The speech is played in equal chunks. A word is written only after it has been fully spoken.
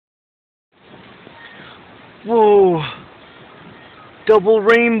Whoa! Double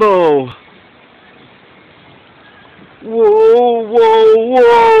rainbow! Whoa, whoa,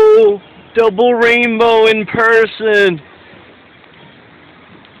 whoa! Double rainbow in person!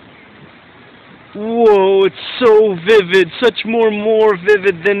 Whoa, it's so vivid, such more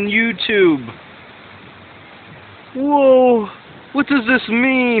vivid than YouTube. Whoa, what does this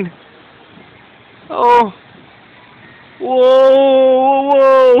mean? Oh, whoa,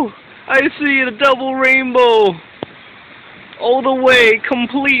 whoa, I see a double rainbow. All the way,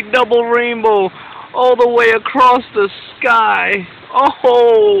 complete double rainbow, all the way across the sky.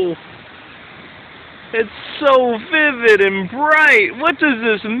 Oh, it's so vivid and bright. What does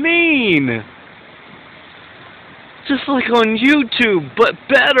this mean? Just like on YouTube, but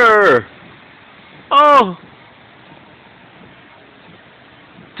better. Oh,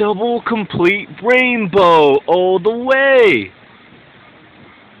 double complete rainbow all the way.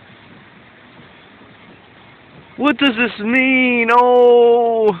 What does this mean?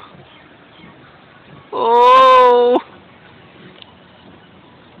 Oh, oh,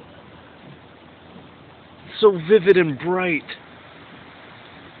 so vivid and bright.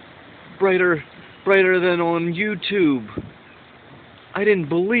 Brighter than on YouTube. I didn't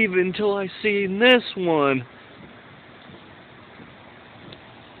believe it until I seen this one.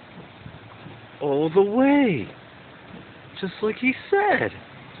 All the way. Just like he said.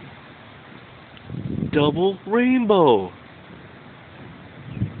 Double rainbow.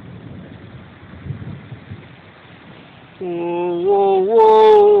 Whoa, whoa,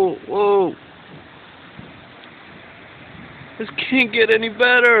 whoa, whoa. This can't get any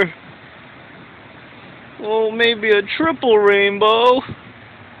better. Oh, maybe a triple rainbow.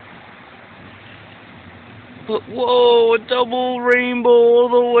 But whoa, a double rainbow all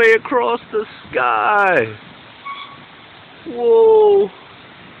the way across the sky. Whoa.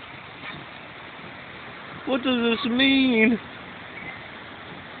 What does this mean?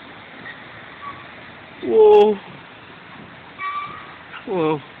 Whoa.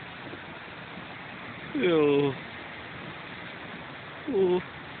 Whoa. Yo. Whoa.